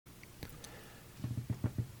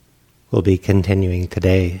We'll be continuing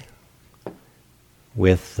today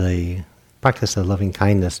with the practice of loving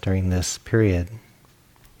kindness during this period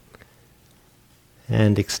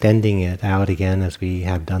and extending it out again as we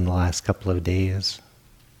have done the last couple of days.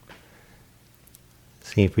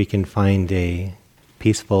 See if we can find a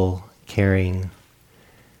peaceful, caring,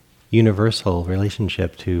 universal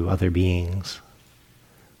relationship to other beings,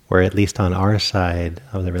 where at least on our side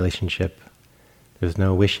of the relationship, there's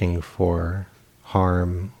no wishing for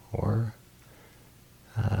harm or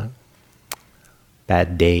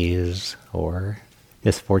bad days or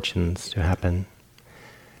misfortunes to happen.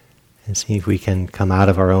 And see if we can come out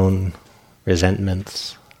of our own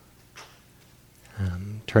resentments,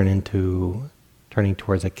 turning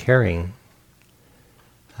towards a caring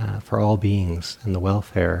for all beings and the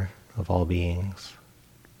welfare of all beings.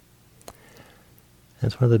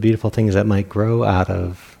 And it's one of the beautiful things that might grow out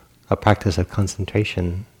of a practice of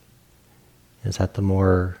concentration, is that the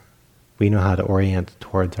more we know how to orient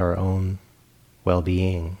towards our own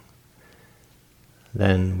well-being,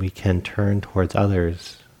 then we can turn towards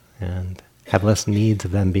others and have less needs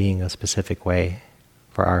of them being a specific way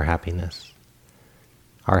for our happiness.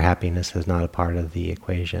 Our happiness is not a part of the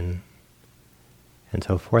equation. And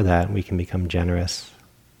so for that, we can become generous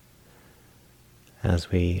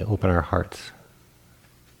as we open our hearts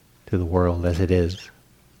to the world as it is.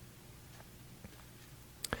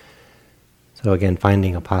 So again,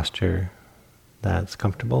 finding a posture that's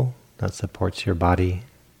comfortable, that supports your body,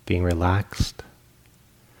 being relaxed,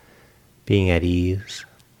 being at ease,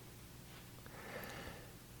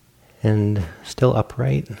 and still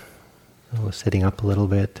upright. So sitting up a little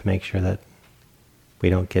bit to make sure that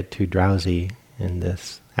we don't get too drowsy in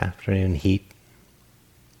this afternoon heat.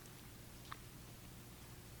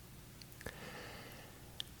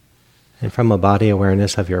 And from a body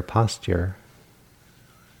awareness of your posture,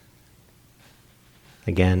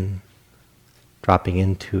 again, dropping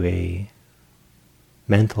into a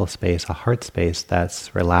mental space, a heart space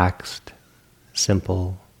that's relaxed,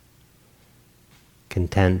 simple,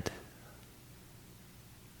 content.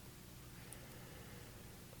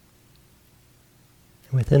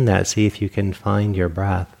 And within that, see if you can find your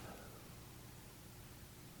breath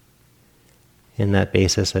in that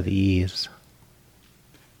basis of ease,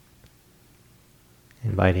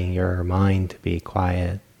 inviting your mind to be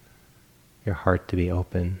quiet, your heart to be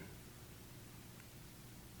open.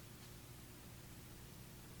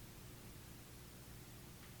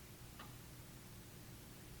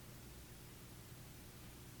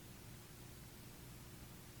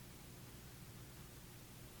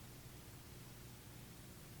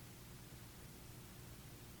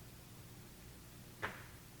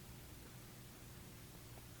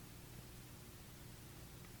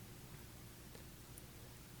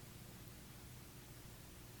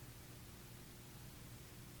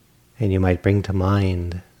 And you might bring to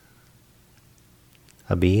mind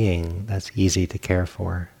a being that's easy to care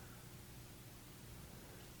for,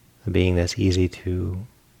 a being that's easy to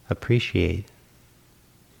appreciate,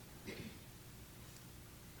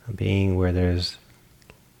 a being where there's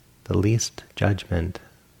the least judgment,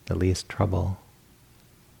 the least trouble,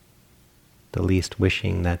 the least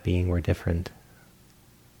wishing that being were different.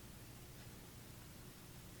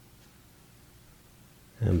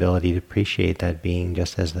 An ability to appreciate that being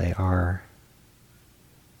just as they are.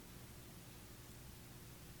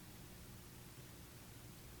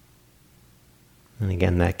 And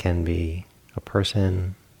again, that can be a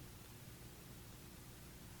person,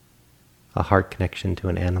 a heart connection to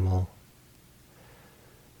an animal.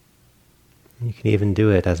 You can even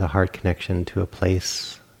do it as a heart connection to a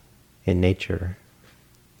place in nature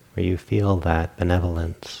where you feel that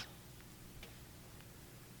benevolence.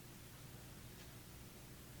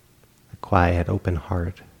 Quiet, open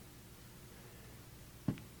heart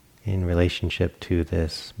in relationship to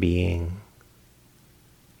this being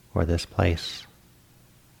or this place.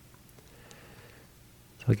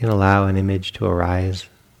 So we can allow an image to arise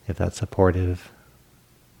if that's supportive,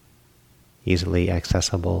 easily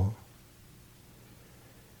accessible.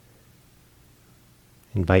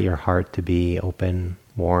 Invite your heart to be open,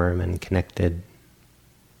 warm, and connected.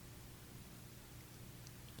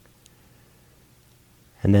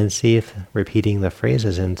 And then see if repeating the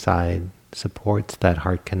phrases inside supports that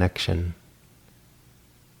heart connection,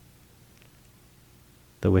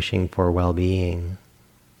 the wishing for well-being.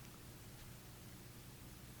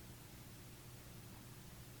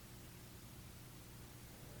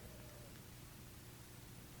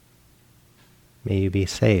 May you be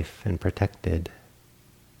safe and protected.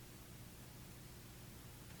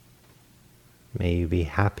 May you be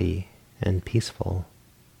happy and peaceful.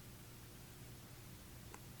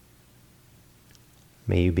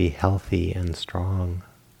 May you be healthy and strong.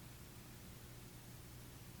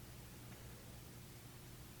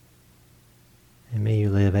 And may you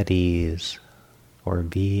live at ease, or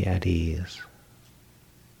be at ease.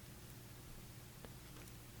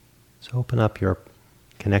 So open up your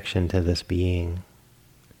connection to this being.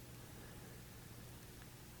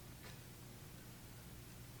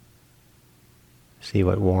 See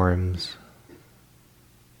what warms,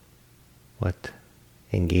 what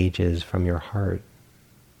engages from your heart.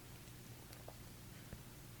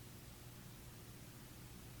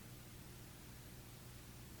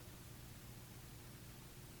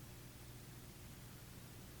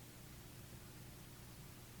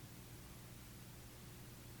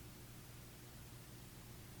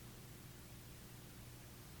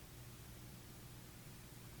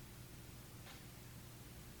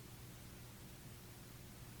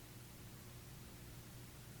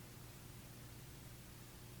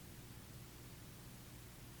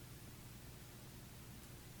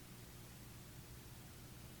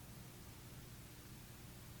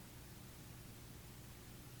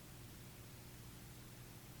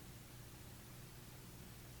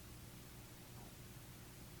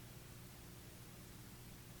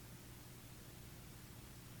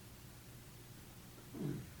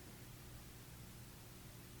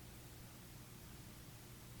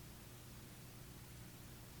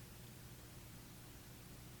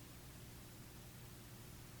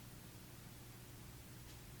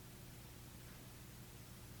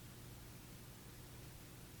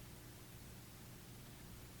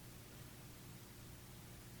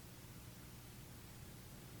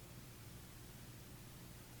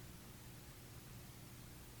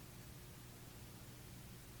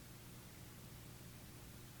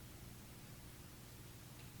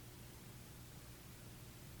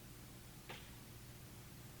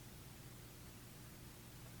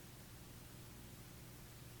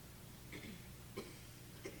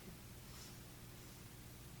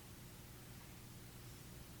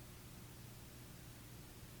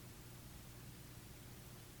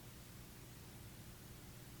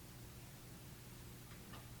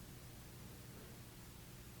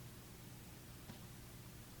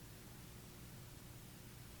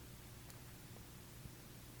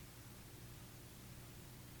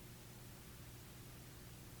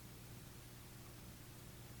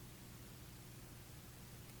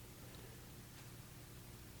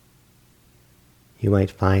 You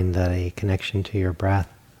might find that a connection to your breath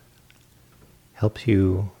helps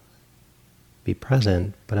you be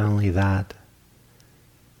present, but not only that,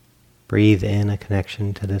 breathe in a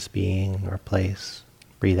connection to this being or place,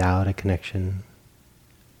 breathe out a connection.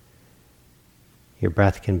 Your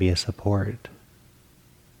breath can be a support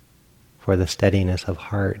for the steadiness of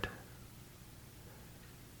heart.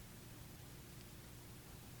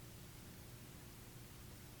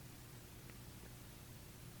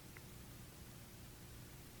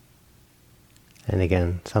 And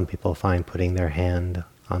again, some people find putting their hand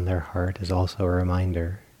on their heart is also a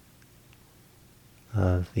reminder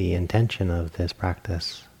of the intention of this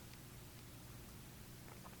practice.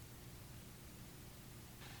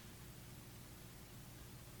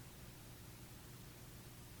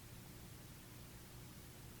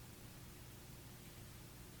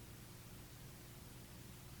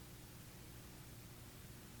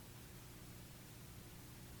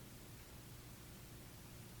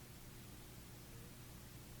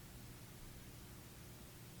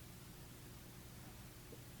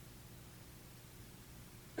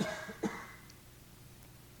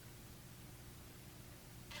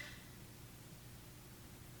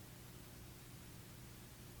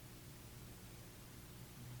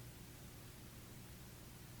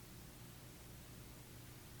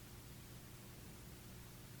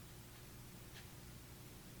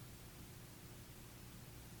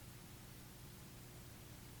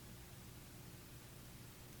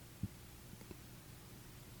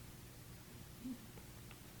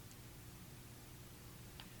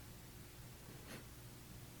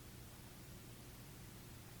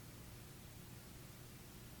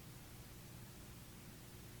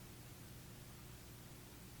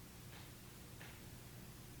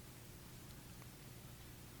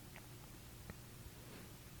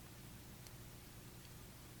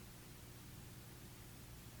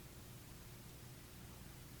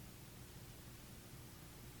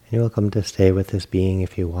 You're welcome to stay with this being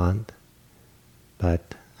if you want,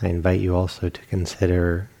 but I invite you also to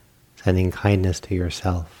consider sending kindness to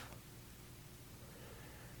yourself.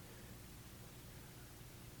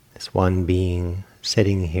 This one being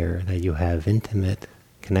sitting here that you have intimate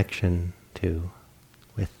connection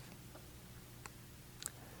with.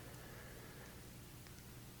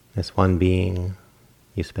 This one being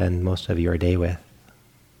you spend most of your day with.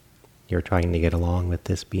 You're trying to get along with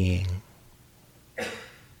this being.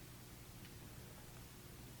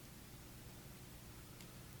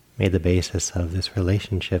 May the basis of this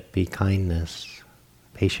relationship be kindness,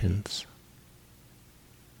 patience,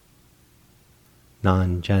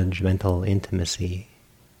 non-judgmental intimacy,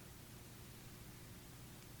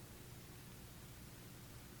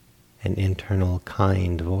 an internal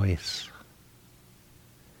kind voice.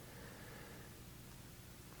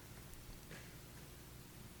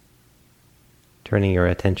 Turning your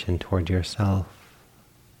attention toward yourself.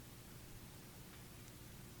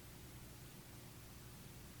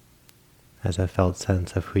 As a felt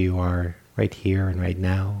sense of who you are right here and right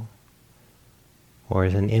now, or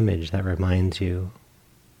as an image that reminds you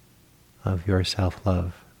of your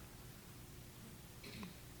self-love.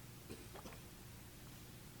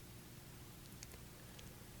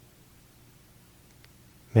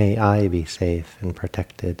 May I be safe and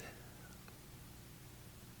protected.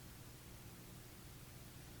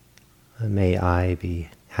 May I be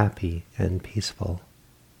happy and peaceful.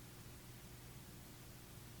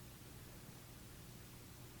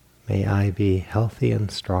 May I be healthy and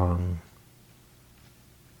strong.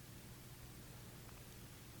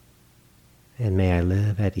 And may I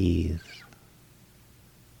live at ease.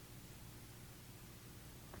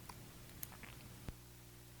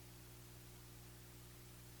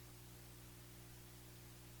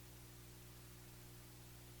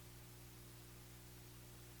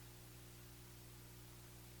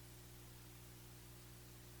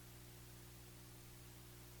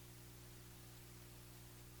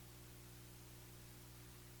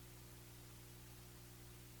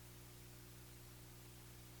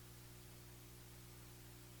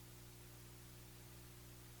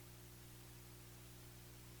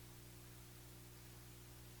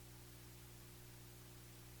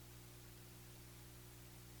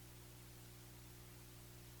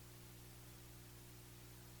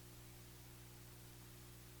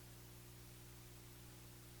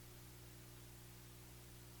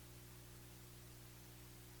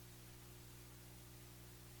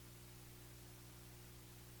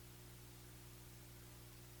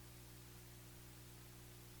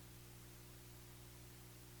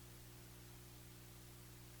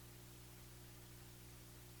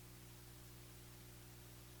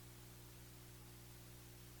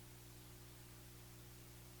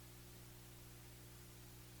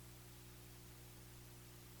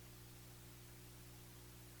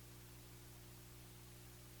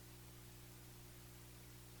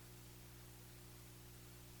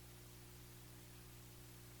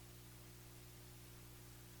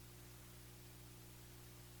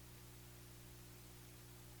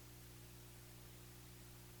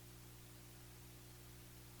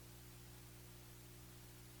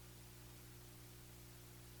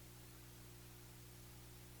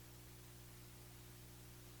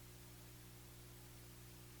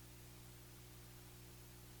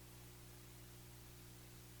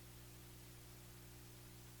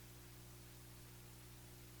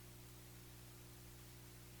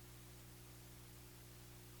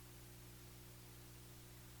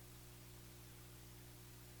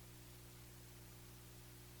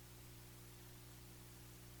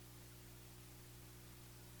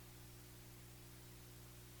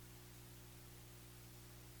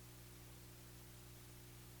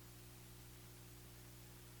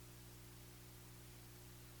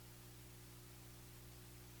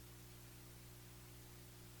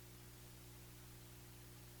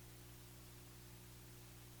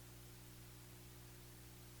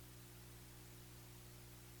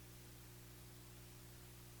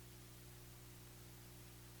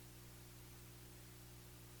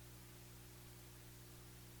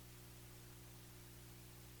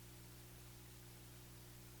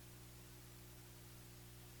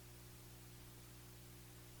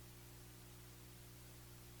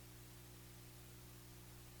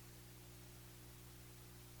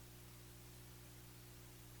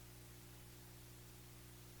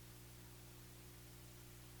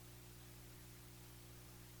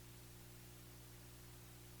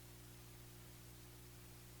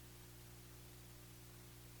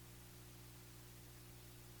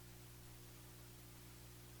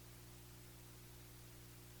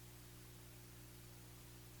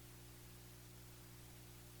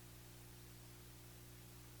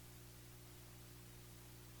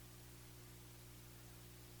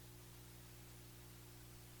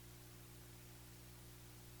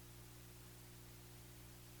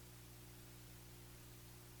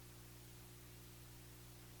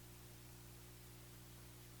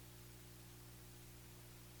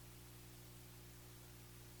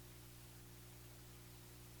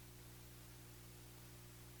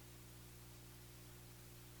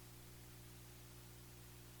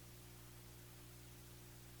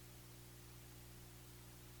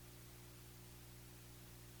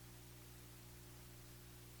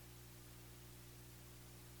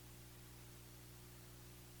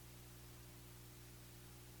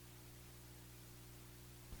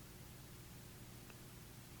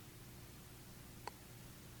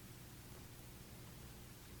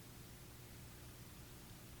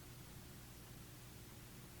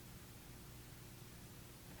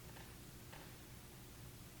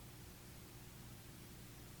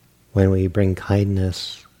 When we bring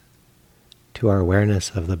kindness to our awareness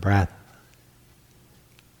of the breath,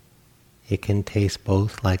 it can taste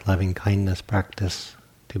both like loving kindness practice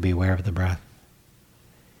to be aware of the breath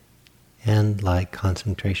and like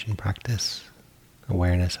concentration practice,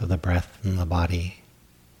 awareness of the breath and the body.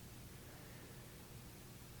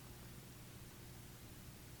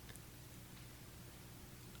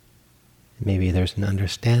 Maybe there's an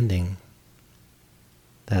understanding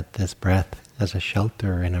that this breath is a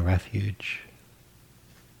shelter and a refuge.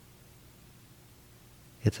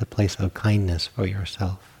 It's a place of kindness for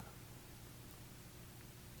yourself.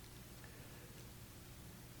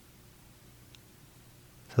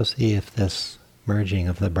 So see if this merging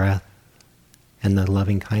of the breath and the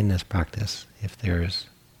loving kindness practice, if there's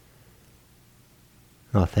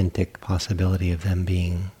an authentic possibility of them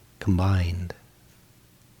being combined.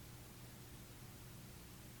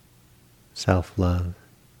 Self-love,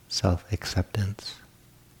 self-acceptance,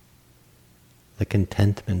 the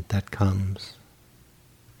contentment that comes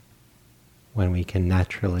when we can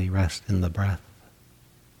naturally rest in the breath.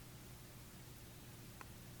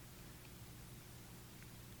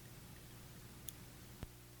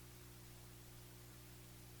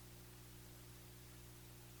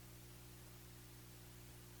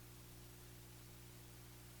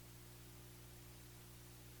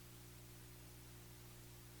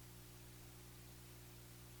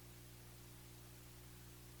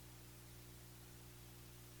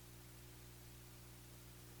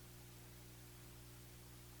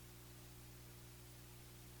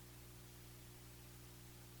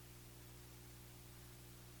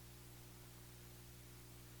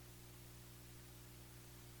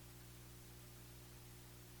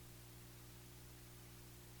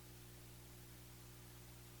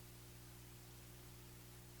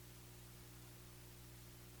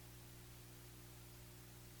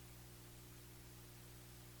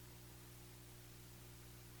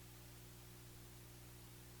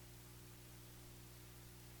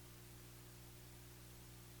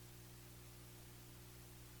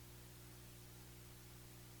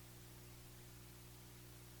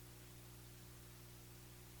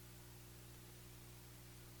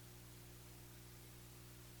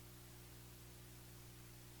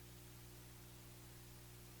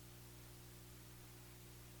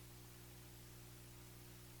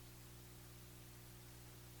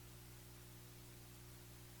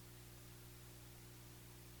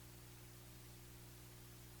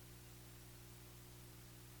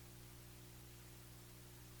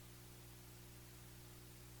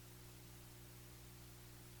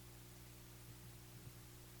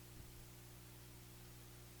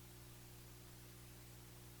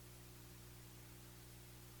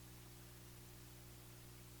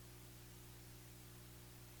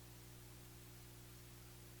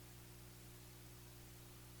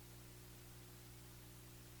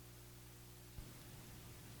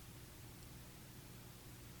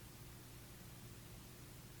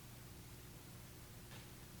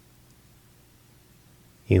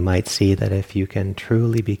 You might see that if you can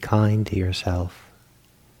truly be kind to yourself,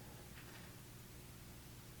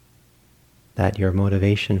 that your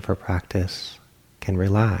motivation for practice can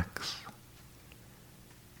relax.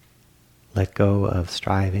 Let go of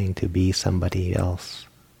striving to be somebody else,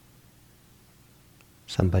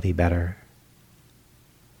 somebody better.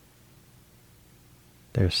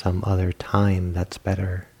 There's some other time that's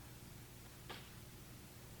better.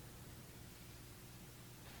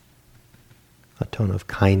 A tone of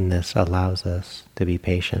kindness allows us to be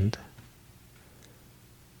patient,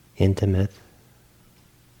 intimate,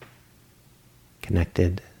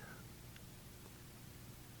 connected.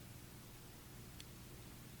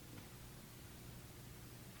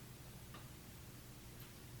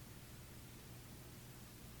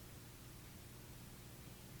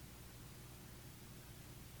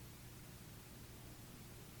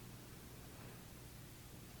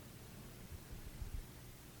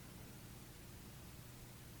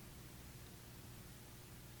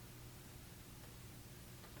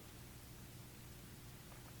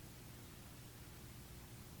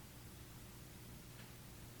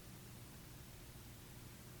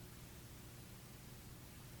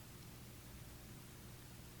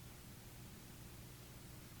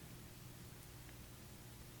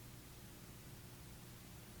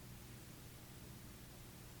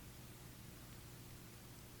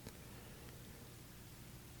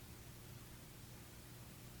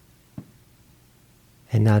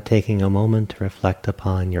 And now taking a moment to reflect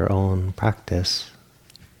upon your own practice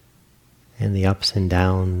and the ups and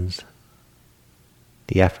downs,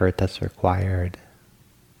 the effort that's required.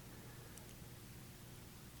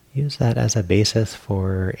 Use that as a basis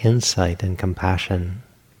for insight and compassion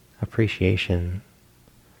appreciation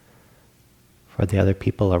for the other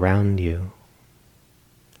people around you.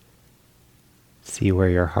 See where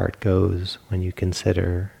your heart goes when you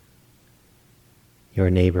consider your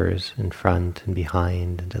neighbors in front and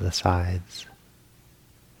behind and to the sides.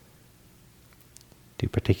 Do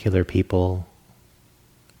particular people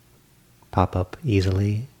pop up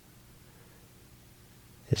easily?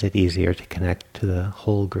 Is it easier to connect to the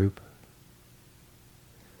whole group?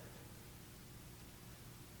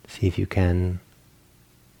 See if you can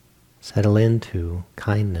settle into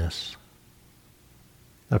kindness,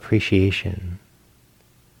 appreciation,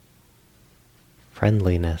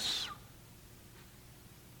 friendliness,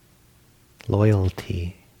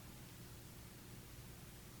 loyalty,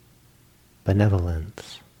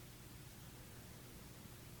 benevolence,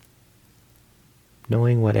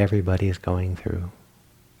 knowing what everybody is going through,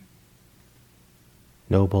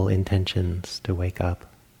 noble intentions to wake up.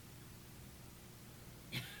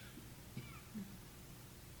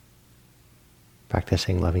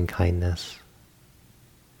 Practicing loving kindness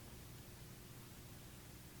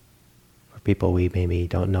for people we maybe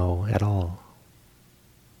don't know at all.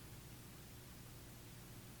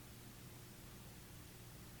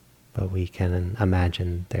 But we can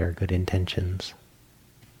imagine their good intentions,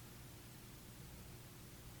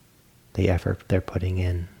 the effort they're putting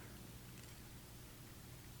in.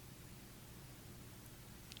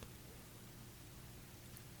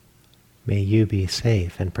 May you be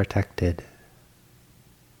safe and protected.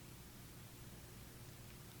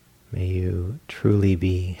 May you truly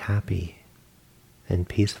be happy and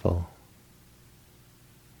peaceful.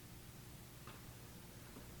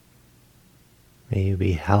 May you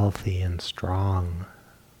be healthy and strong.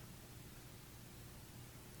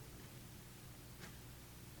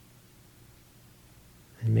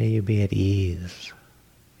 And may you be at ease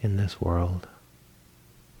in this world.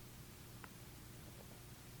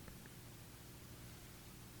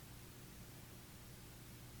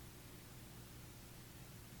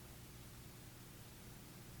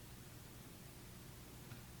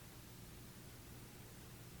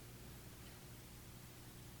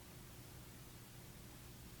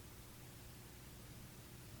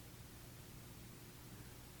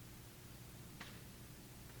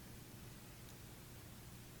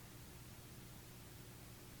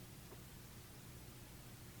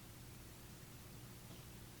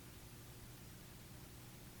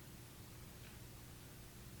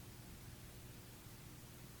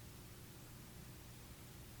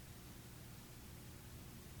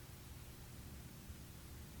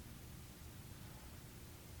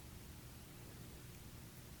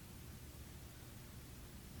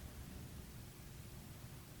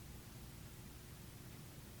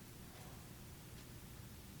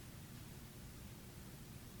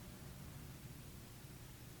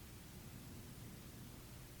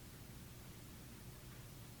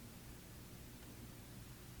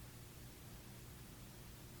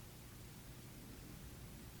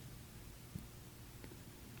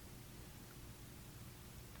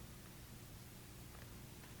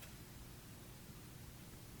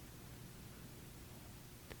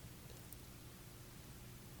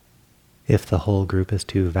 If the whole group is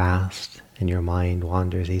too vast and your mind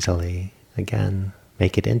wanders easily, again,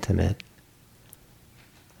 make it intimate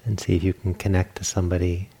and see if you can connect to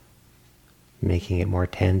somebody, making it more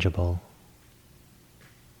tangible.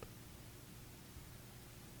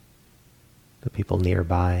 The people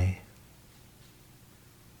nearby,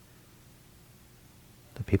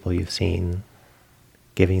 the people you've seen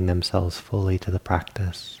giving themselves fully to the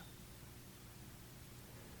practice.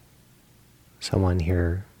 Someone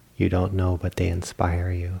here you don't know, but they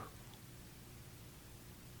inspire you.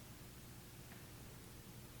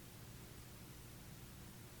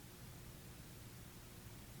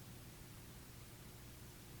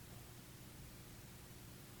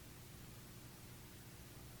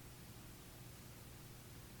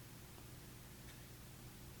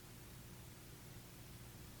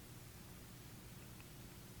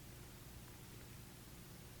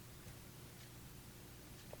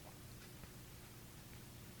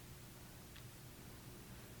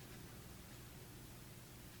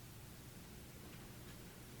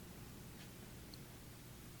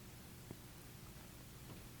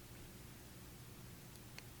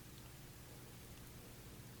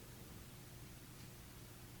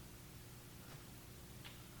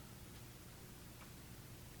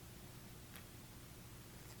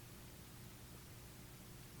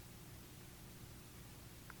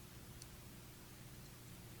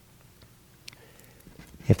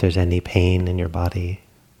 If there's any pain in your body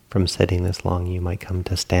from sitting this long, you might come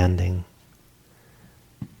to standing,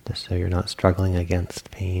 just so you're not struggling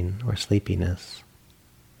against pain or sleepiness.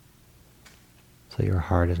 so your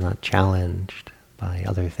heart is not challenged by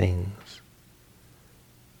other things.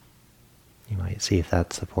 You might see if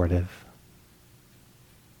that's supportive.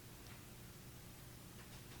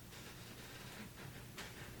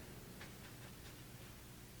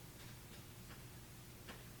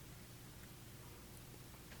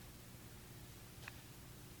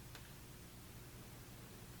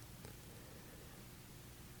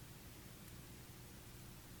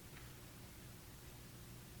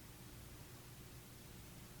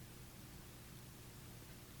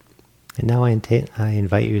 And now I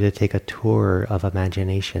invite you to take a tour of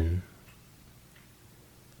imagination.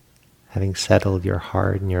 Having settled your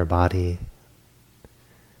heart and your body,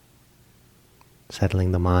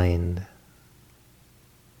 settling the mind,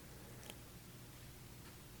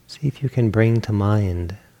 see if you can bring to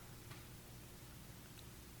mind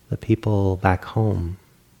the people back home,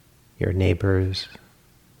 your neighbors,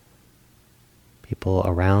 people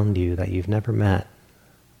around you that you've never met.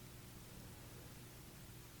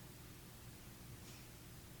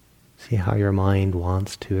 See how your mind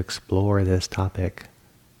wants to explore this topic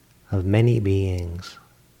of many beings,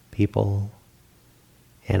 people,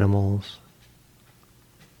 animals,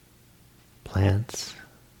 plants,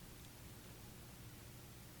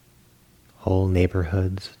 whole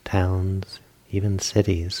neighborhoods, towns, even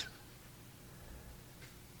cities.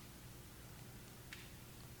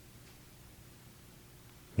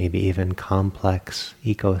 Maybe even complex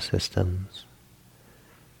ecosystems.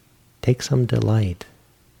 Take some delight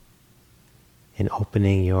in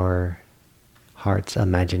opening your heart's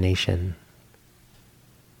imagination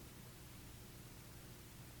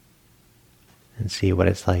and see what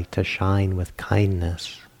it's like to shine with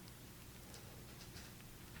kindness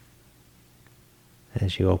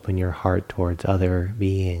as you open your heart towards other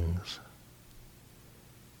beings.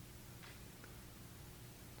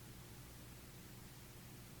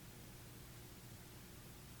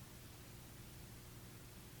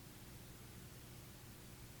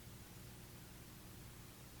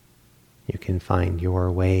 You can find your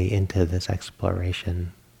way into this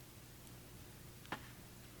exploration,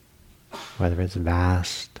 whether it's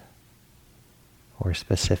vast or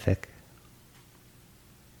specific.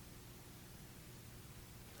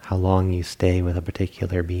 How long you stay with a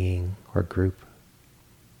particular being or group.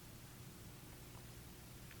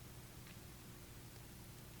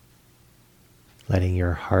 Letting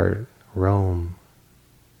your heart roam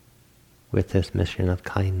with this mission of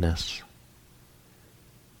kindness.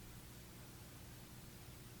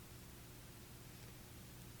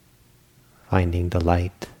 Finding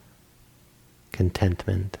delight,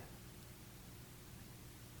 contentment,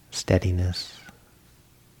 steadiness.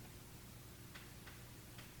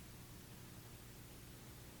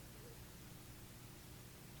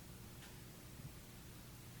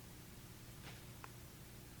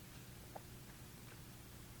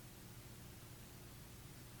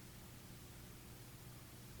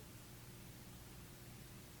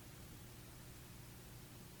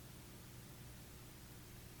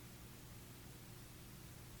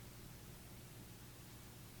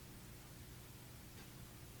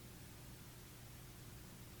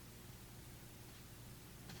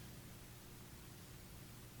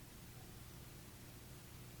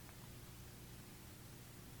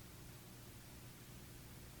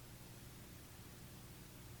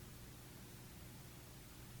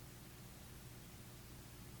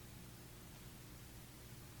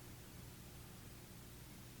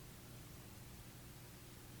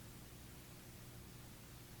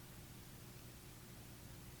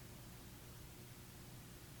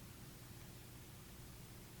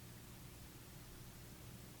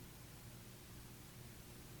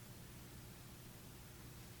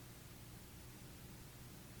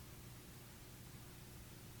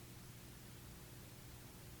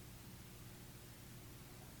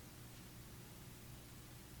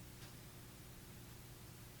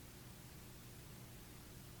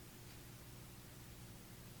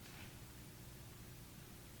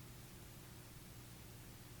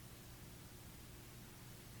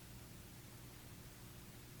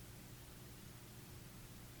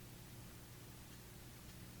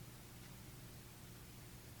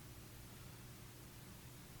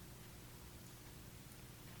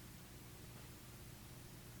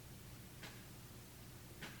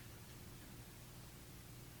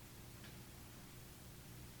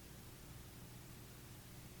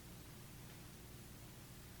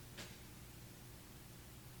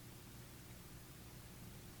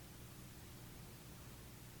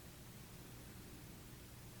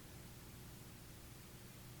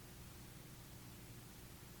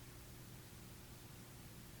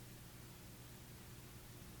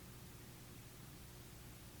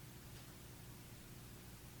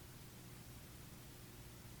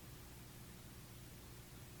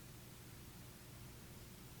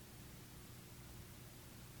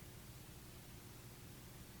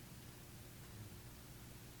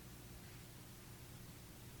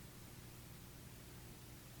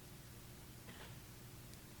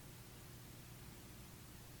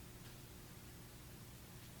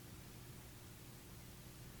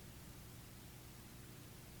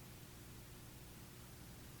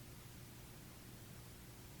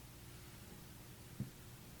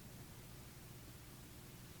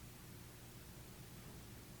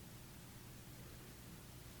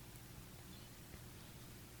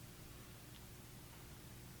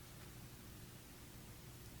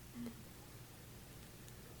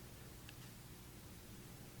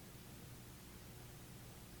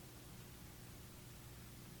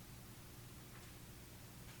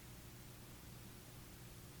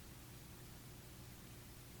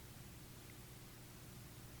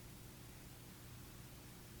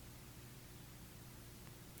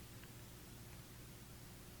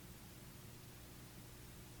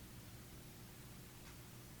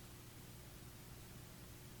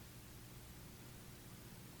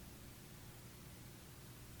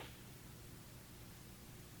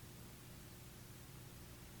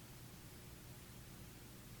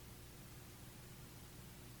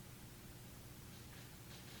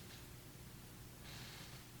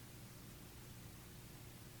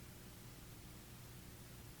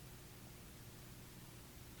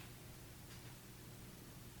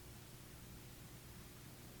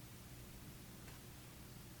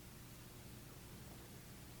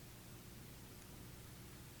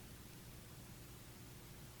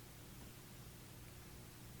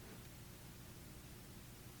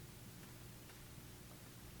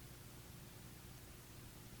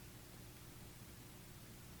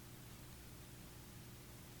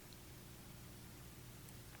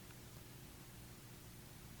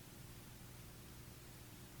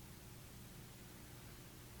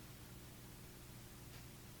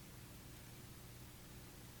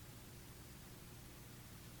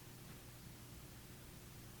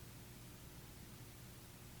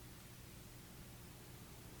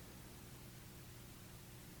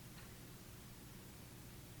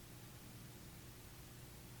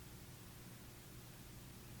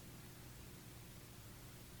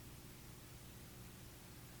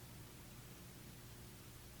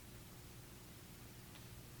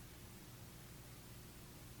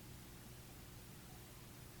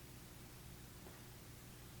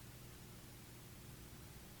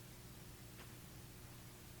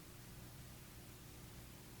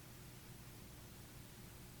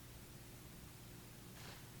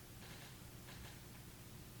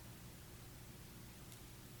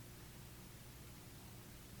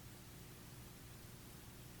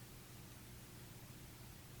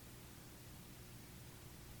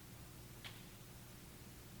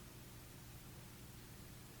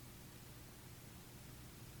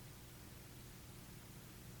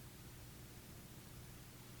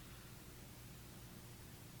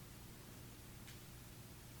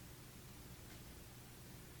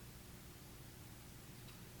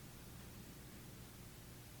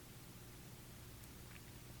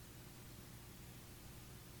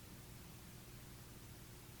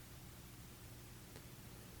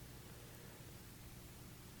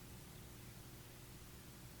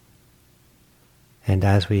 And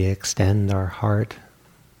as we extend our heart,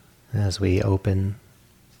 as we open,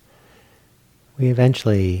 we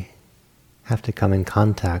eventually have to come in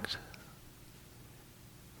contact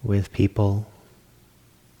with people,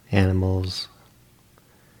 animals,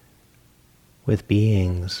 with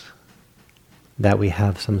beings that we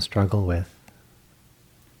have some struggle with.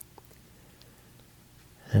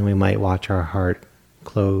 And we might watch our heart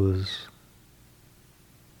close,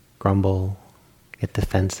 grumble, get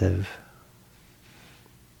defensive,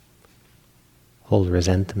 hold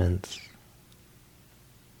resentments,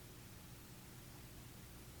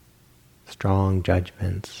 strong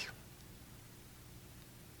judgments.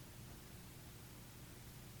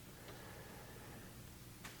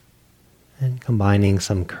 And combining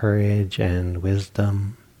some courage and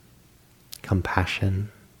wisdom, compassion,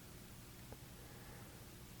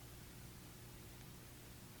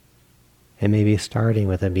 and maybe starting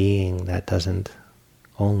with a being that doesn't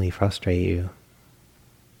only frustrate you.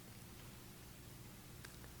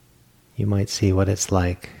 You might see what it's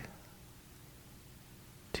like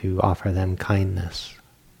to offer them kindness,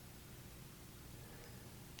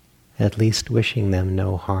 at least wishing them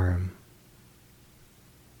no harm,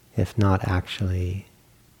 if not actually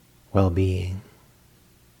well-being.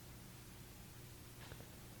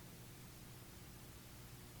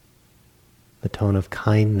 The tone of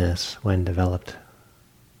kindness, when developed,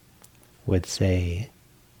 would say,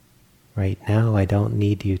 right now I don't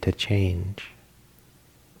need you to change,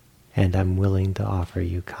 and I'm willing to offer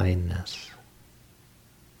you kindness.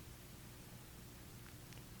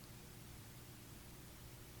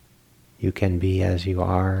 You can be as you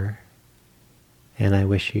are, and I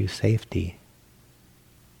wish you safety.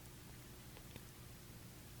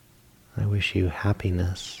 I wish you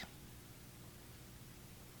happiness.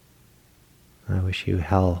 I wish you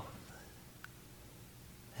health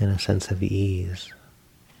and a sense of ease.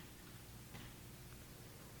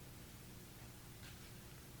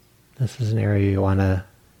 This is an area you want to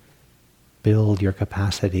build your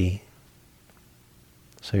capacity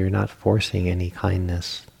so you're not forcing any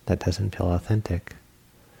kindness that doesn't feel authentic.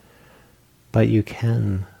 But you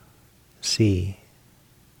can see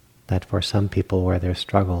that for some people where there's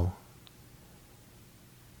struggle,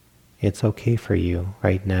 it's okay for you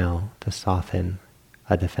right now to soften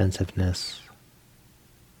a defensiveness,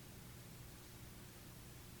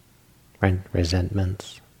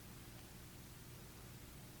 resentments,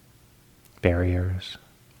 barriers.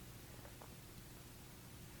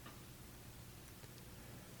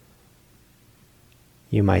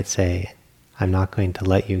 You might say, I'm not going to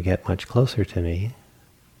let you get much closer to me,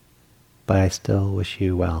 but I still wish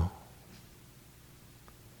you well.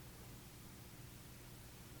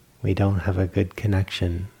 We don't have a good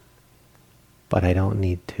connection, but I don't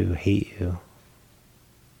need to hate you.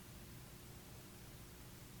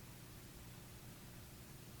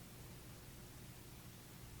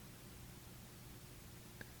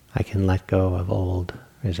 I can let go of old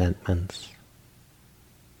resentments.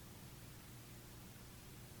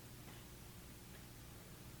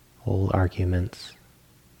 Old arguments.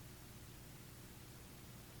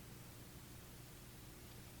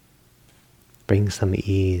 Bring some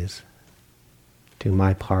ease to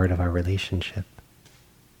my part of our relationship.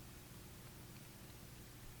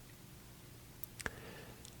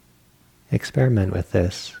 Experiment with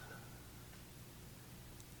this.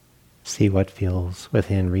 See what feels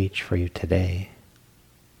within reach for you today.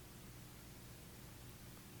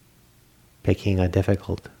 Picking a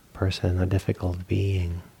difficult person, a difficult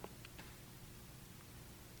being.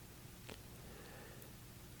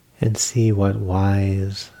 And see what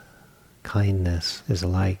wise kindness is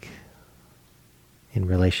like in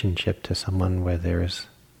relationship to someone where there's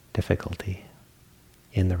difficulty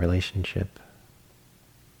in the relationship.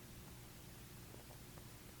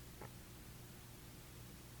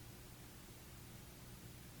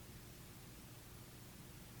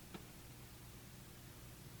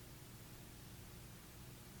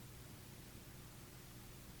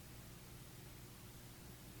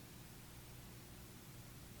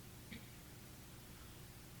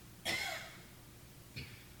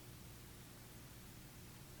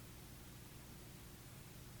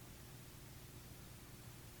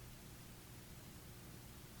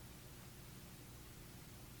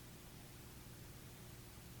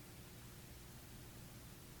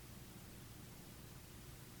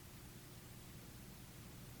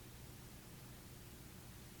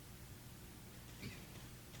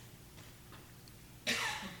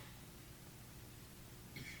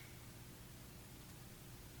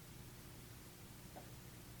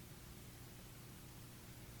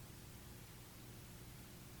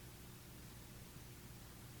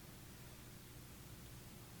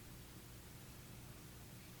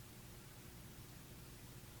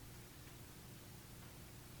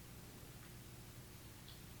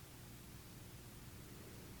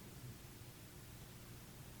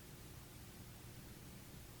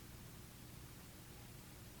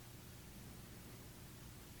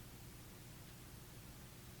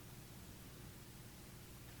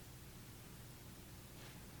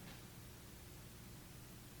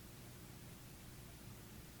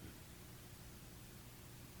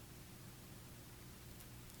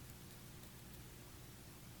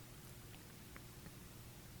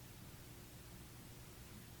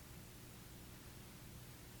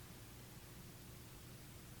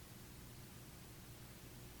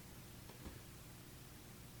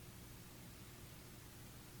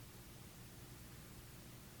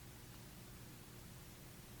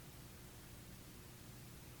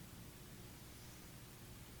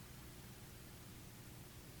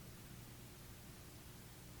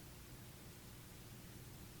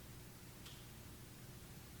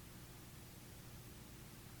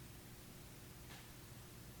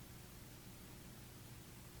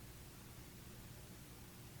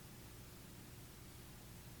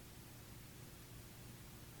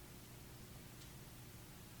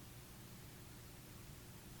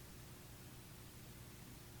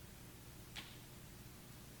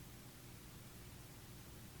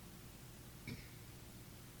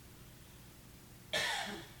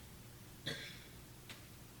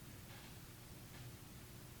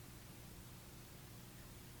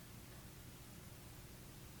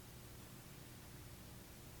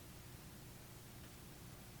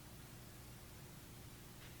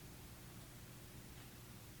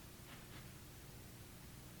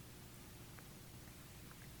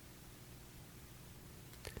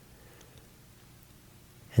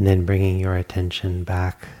 And then bringing your attention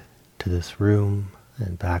back to this room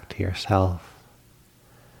and back to yourself,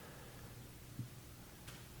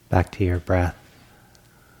 back to your breath,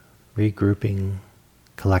 regrouping,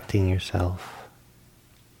 collecting yourself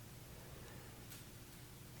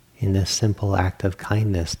in this simple act of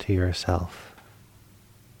kindness to yourself,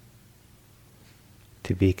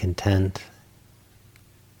 to be content,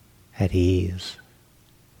 at ease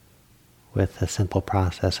with the simple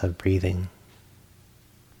process of breathing.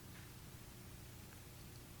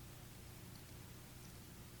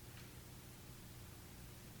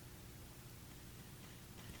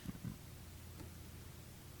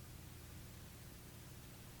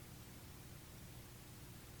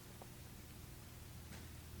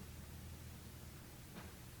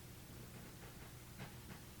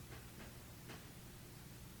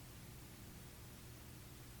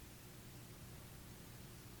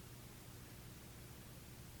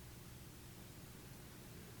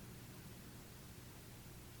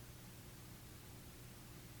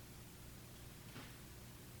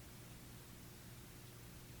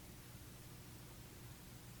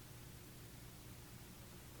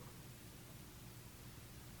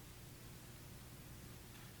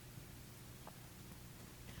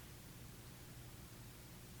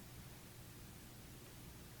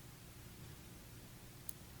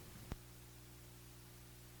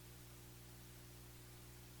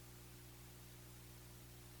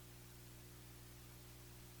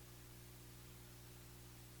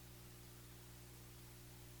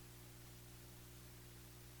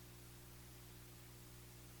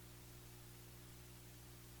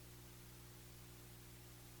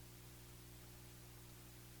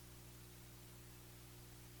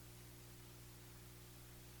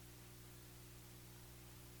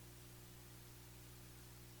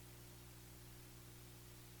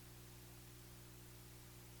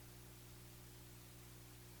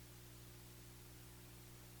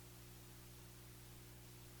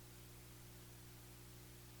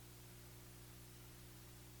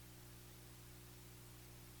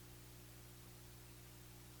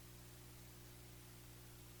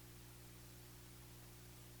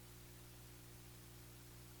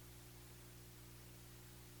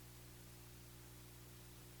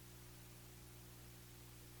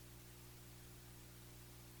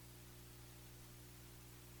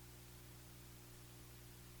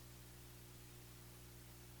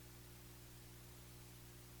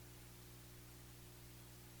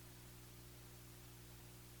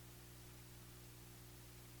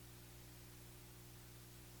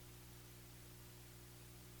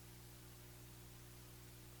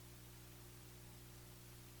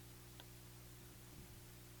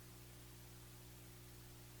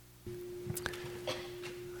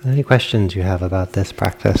 Any questions you have about this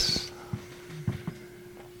practice?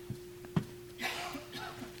 Yeah.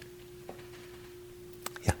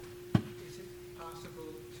 Is it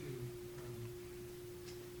possible to,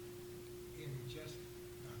 in just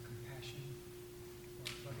compassion or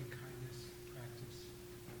loving kindness practice,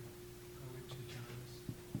 go into jhanas?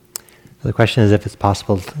 The question is if it's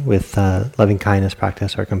possible with loving kindness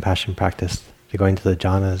practice or compassion practice to go into the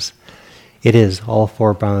jhanas. It is. All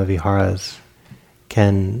four Brahma Viharas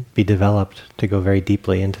can be developed to go very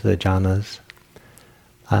deeply into the jhanas.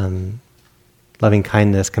 Loving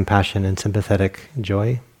kindness, compassion, and sympathetic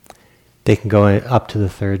joy, they can go up to the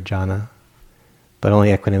third jhana, but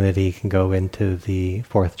only equanimity can go into the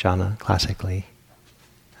fourth jhana classically,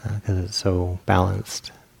 because it's so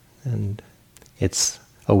balanced and it's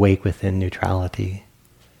awake within neutrality,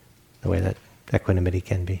 the way that equanimity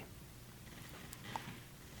can be.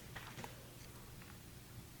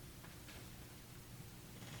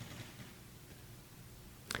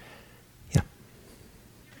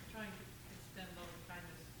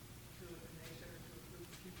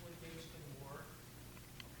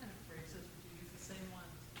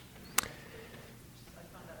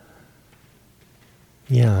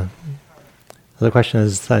 Yeah. So the question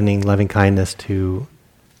is sending loving kindness to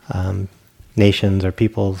nations or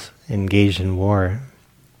peoples engaged in war.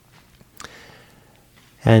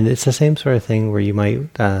 And it's the same sort of thing where you might,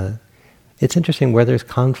 it's interesting where there's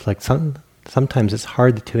conflict. Sometimes it's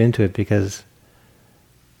hard to tune into it because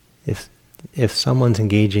if someone's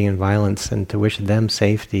engaging in violence and to wish them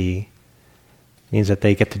safety means that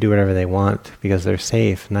they get to do whatever they want because they're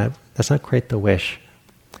safe, and that's not quite the wish.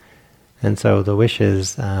 And so the wish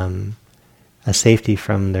is a safety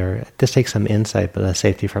from this takes some insight, but a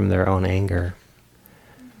safety from their own anger.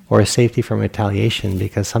 Or a safety from retaliation,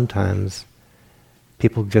 because sometimes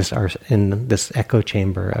people just are in this echo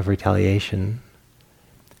chamber of retaliation.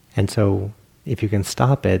 And so if you can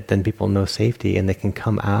stop it, then people know safety and they can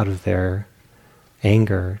come out of their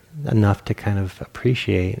anger enough to kind of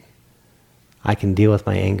appreciate, I can deal with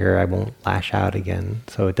my anger, I won't lash out again.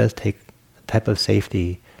 So it does take a type of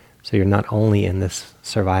safety, so you're not only in this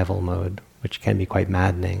survival mode, which can be quite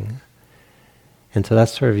maddening. And so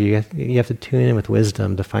that's sort of, you have to tune in with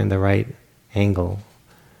wisdom to find the right angle.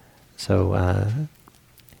 So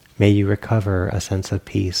may you recover a sense of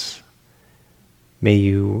peace. May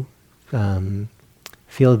you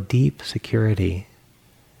feel deep security.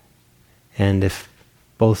 And if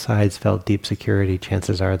both sides felt deep security,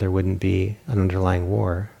 chances are there wouldn't be an underlying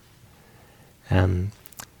war.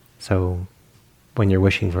 So when you're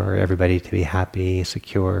wishing for everybody to be happy,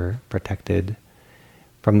 secure, protected,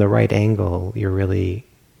 from the right angle, you're really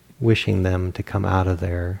wishing them to come out of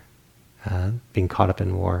their being caught up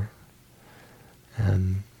in war.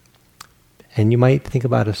 And you might think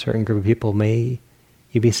about a certain group of people, may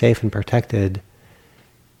you be safe and protected.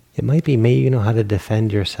 It might be, may you know how to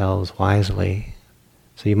defend yourselves wisely.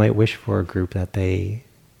 So you might wish for a group that they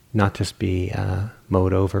not just be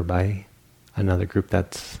mowed over by another group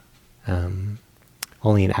that's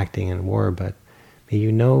only enacting in war, but may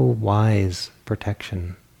you know wise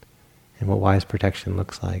protection and what wise protection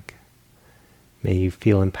looks like. May you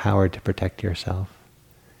feel empowered to protect yourself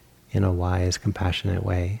in a wise, compassionate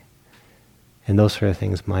way. And those sort of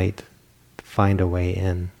things might find a way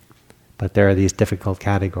in. But there are these difficult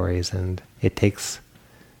categories, and it takes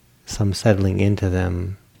some settling into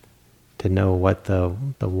them to know what the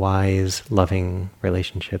wise, loving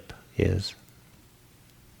relationship is.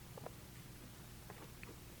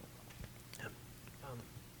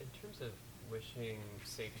 In terms of wishing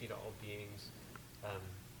safety to all beings,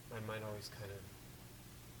 my mind always kind of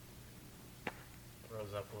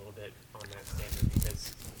rose up a little bit on that statement,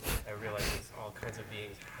 because I realize all kinds of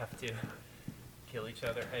beings have to kill each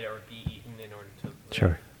other or be eaten in order to live.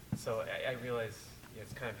 Sure. So I realize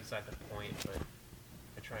it's kind of beside the point, but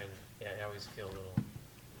I try and, I always feel a little,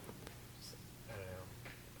 I don't know,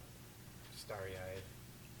 starry-eyed,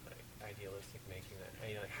 like idealistic making that.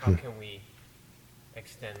 How can we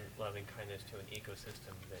extend loving kindness to an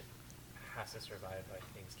ecosystem that has to survive by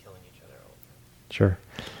things killing each other all the time? Sure.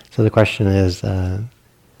 So the question is,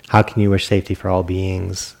 how can you wish safety for all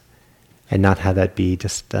beings and not have that be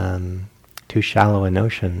just too shallow a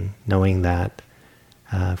notion, knowing that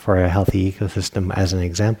for a healthy ecosystem, as an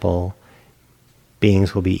example,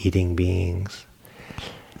 beings will be eating beings.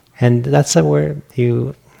 And that's where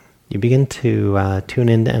you begin to tune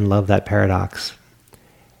in and love that paradox.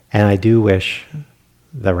 And I do wish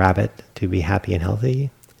the rabbit to be happy and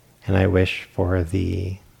healthy, and I wish for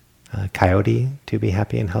the coyote to be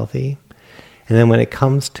happy and healthy. And then when it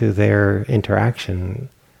comes to their interaction,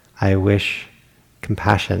 I wish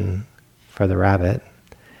compassion for the rabbit.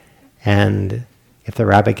 And if the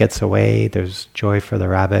rabbit gets away, there's joy for the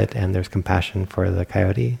rabbit and there's compassion for the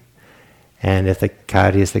coyote. And if the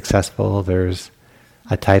coyote is successful, there's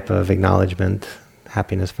a type of acknowledgement,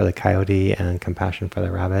 happiness for the coyote and compassion for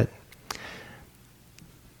the rabbit.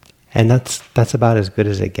 And that's about as good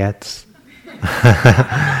as it gets.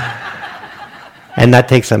 And that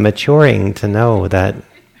takes a maturing to know that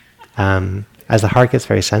as the heart gets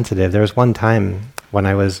very sensitive. There was one time when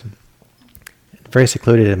I was very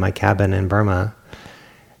secluded in my cabin in Burma,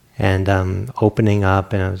 and opening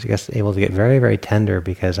up, and I was just able to get very, very tender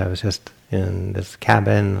because I was just in this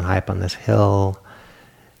cabin, high up on this hill,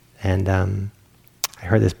 and I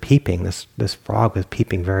heard this peeping, this frog was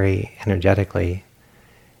peeping very energetically,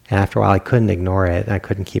 and after a while I couldn't ignore it, and I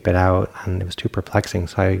couldn't keep it out, and it was too perplexing,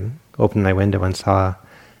 so I opened my window and saw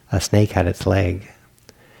a snake had its leg.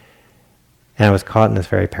 And I was caught in this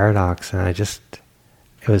very paradox, and it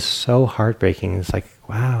was so heartbreaking. It's like,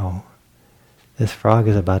 wow, this frog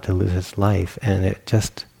is about to lose its life, and it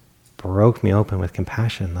just broke me open with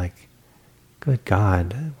compassion, like, good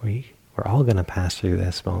God, we're all going to pass through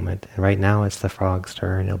this moment. And right now it's the frog's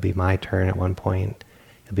turn, it'll be my turn at one point,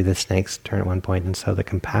 it'll be the snake's turn at one point, and so the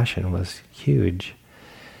compassion was huge.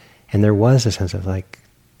 And there was a sense of like,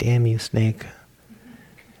 damn you, snake.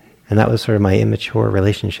 And that was sort of my immature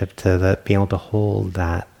relationship to being able to hold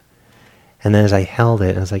that. And then as I held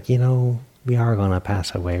it, I was like, we are going to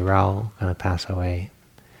pass away. We're all going to pass away.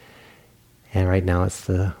 And right now it's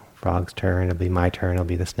the frog's turn. It'll be my turn. It'll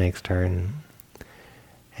be the snake's turn.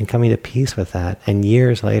 And coming to peace with that. And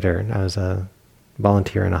years later, I was a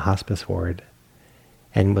volunteer in a hospice ward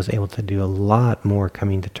and was able to do a lot more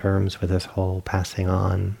coming to terms with this whole passing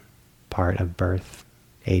on part of birth,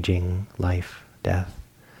 aging, life, death.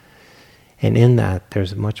 And in that,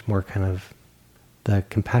 there's much more kind of, the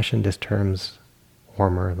compassion just turns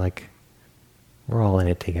warmer, like we're all in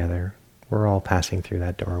it together. We're all passing through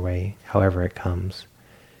that doorway, however it comes.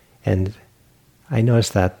 And I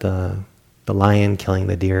noticed that the lion killing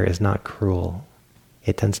the deer is not cruel.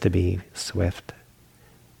 It tends to be swift.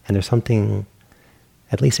 And there's something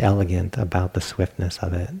at least elegant about the swiftness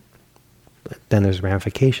of it. But then there's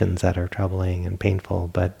ramifications that are troubling and painful,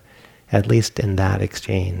 but at least in that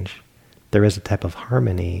exchange, there is a type of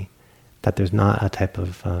harmony, that there's not a type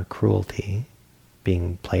of cruelty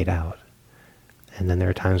being played out. And then there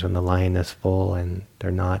are times when the lion is full and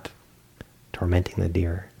they're not tormenting the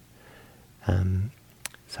deer.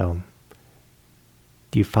 So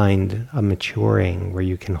you find a maturing where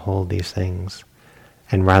you can hold these things,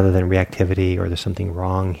 and rather than reactivity or there's something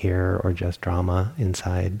wrong here or just drama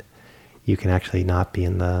inside, you can actually not be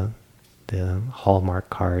in the Hallmark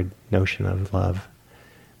card notion of love,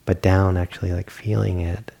 but down actually like feeling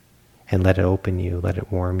it and let it open you, let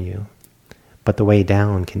it warm you. But the way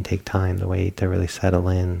down can take time. The way to really settle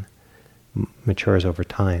in matures over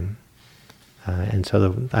time. And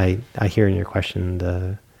so I hear in your question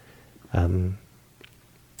the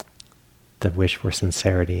wish for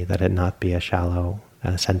sincerity, that it not be a shallow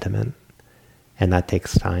sentiment. And that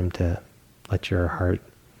takes time to let your heart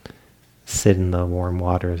sit in the warm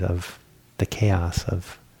waters of the chaos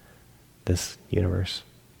of this universe,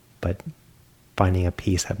 but finding a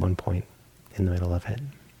peace at one point in the middle of it.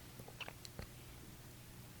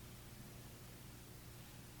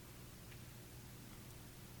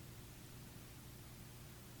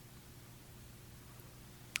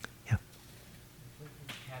 Yeah.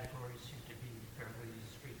 Categories seem to be fairly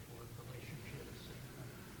straightforward relationships.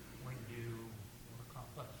 When do more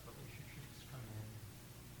complex relationships come in?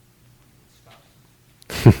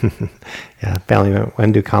 Spouses. Yeah, family.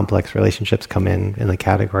 When do complex relationships come in the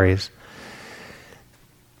categories?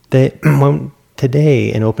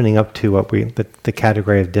 Today, in opening up to what the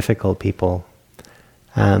category of difficult people,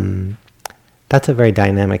 that's a very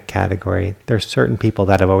dynamic category. There's certain people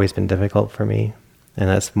that have always been difficult for me, and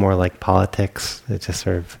that's more like politics. It's just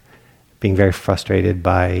sort of being very frustrated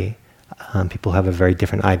by people who have a very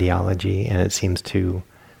different ideology, and it seems to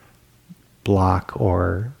block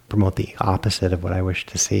or promote the opposite of what I wish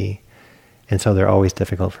to see. And so they're always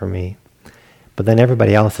difficult for me. But then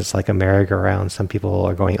everybody else, it's like a merry-go-round. Some people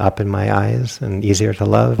are going up in my eyes and easier to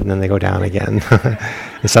love, and then they go down again.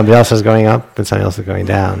 And somebody else is going up, and somebody else is going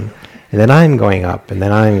down. And then I'm going up, and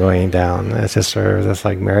then I'm going down. It's just sort of this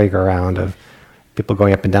like merry-go-round of people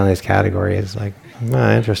going up and down these categories. Like,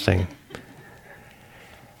 interesting.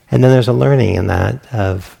 And then there's a learning in that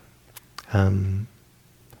of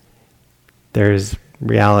there's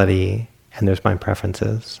reality and there's my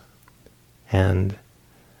preferences. And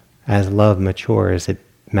as love matures, it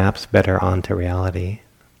maps better onto reality.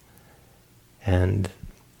 And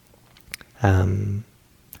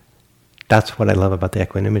that's what I love about the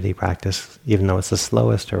equanimity practice, even though it's the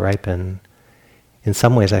slowest to ripen. In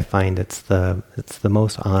some ways I find it's the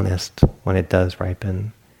most honest when it does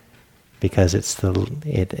ripen, because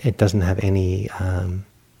it doesn't have any,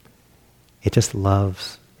 it just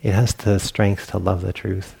loves, it has the strength to love the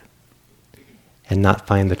truth and not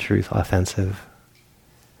find the truth offensive.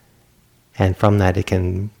 And from that it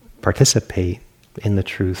can participate in the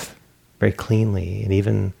truth very cleanly and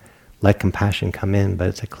even let compassion come in, but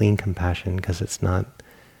it's a clean compassion because it's not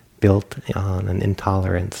built on an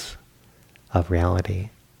intolerance of reality.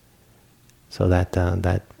 So that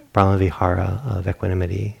Brahmavihara of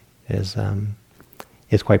equanimity is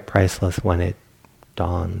quite priceless when it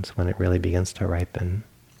dawns, when it really begins to ripen.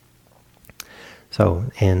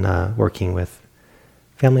 So in working with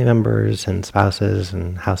family members and spouses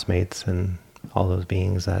and housemates and all those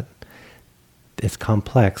beings, that it's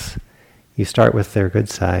complex. You start with their good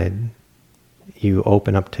side, you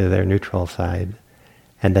open up to their neutral side,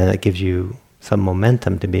 and then it gives you some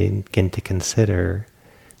momentum to begin to consider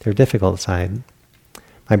their difficult side.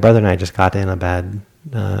 My brother and I just got in a bad,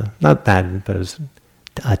 not bad, but it was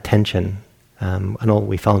a tension.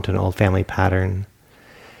 We fell into an old family pattern.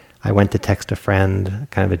 I went to text a friend,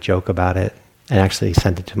 kind of a joke about it, and actually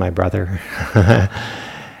sent it to my brother.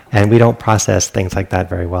 And we don't process things like that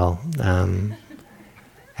very well.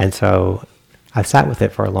 And so I've sat with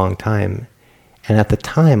it for a long time. And at the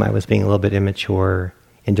time, I was being a little bit immature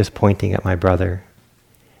in just pointing at my brother.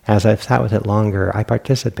 As I've sat with it longer, I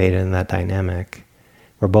participated in that dynamic.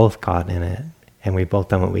 We're both caught in it, and we've both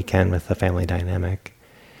done what we can with the family dynamic.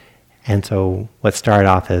 And so what started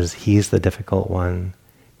off as he's the difficult one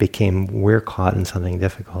became we're caught in something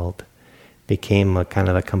difficult, became a kind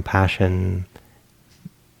of a compassion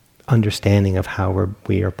understanding of how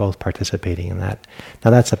we are both participating in that.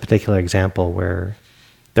 Now that's a particular example where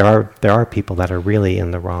there are people that are really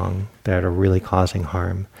in the wrong, that are really causing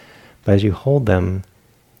harm. But as you hold them,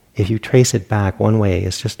 if you trace it back, one way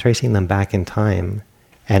is just tracing them back in time,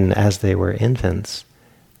 and as they were infants,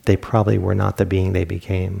 they probably were not the being they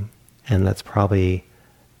became. And that's probably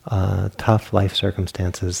tough life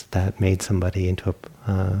circumstances that made somebody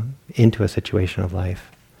into a situation of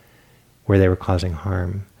life where they were causing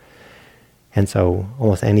harm. And so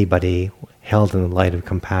almost anybody held in the light of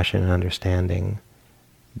compassion and understanding,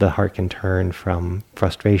 the heart can turn from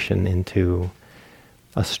frustration into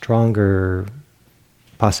a stronger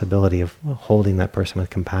possibility of holding that person with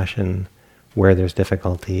compassion where there's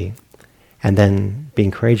difficulty, and then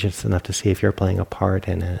being courageous enough to see if you're playing a part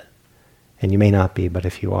in it. And you may not be, but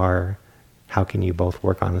if you are, how can you both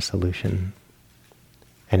work on a solution?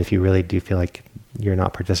 And if you really do feel like you're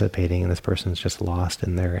not participating and this person's just lost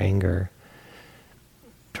in their anger,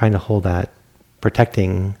 trying to hold that,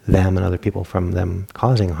 protecting them and other people from them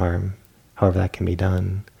causing harm, however that can be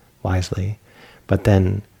done wisely, but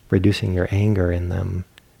then reducing your anger in them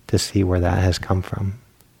to see where that has come from.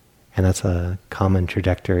 And that's a common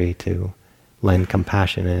trajectory to lend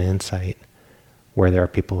compassion and insight where there are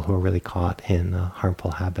people who are really caught in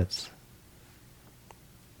harmful habits.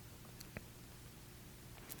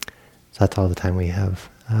 So that's all the time we have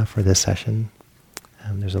for this session.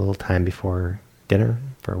 There's a little time before dinner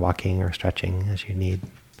for walking or stretching as you need.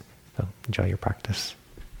 So enjoy your practice.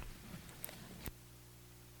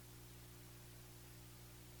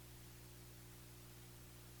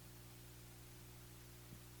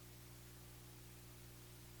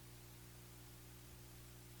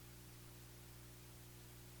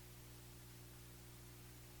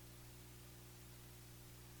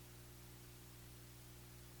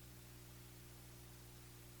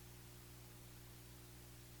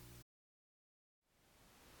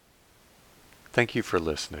 Thank you for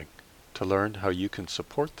listening. To learn how you can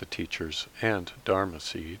support the teachers and Dharma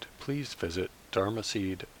Seed, please visit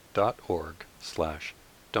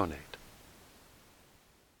dharmaseed.org/donate.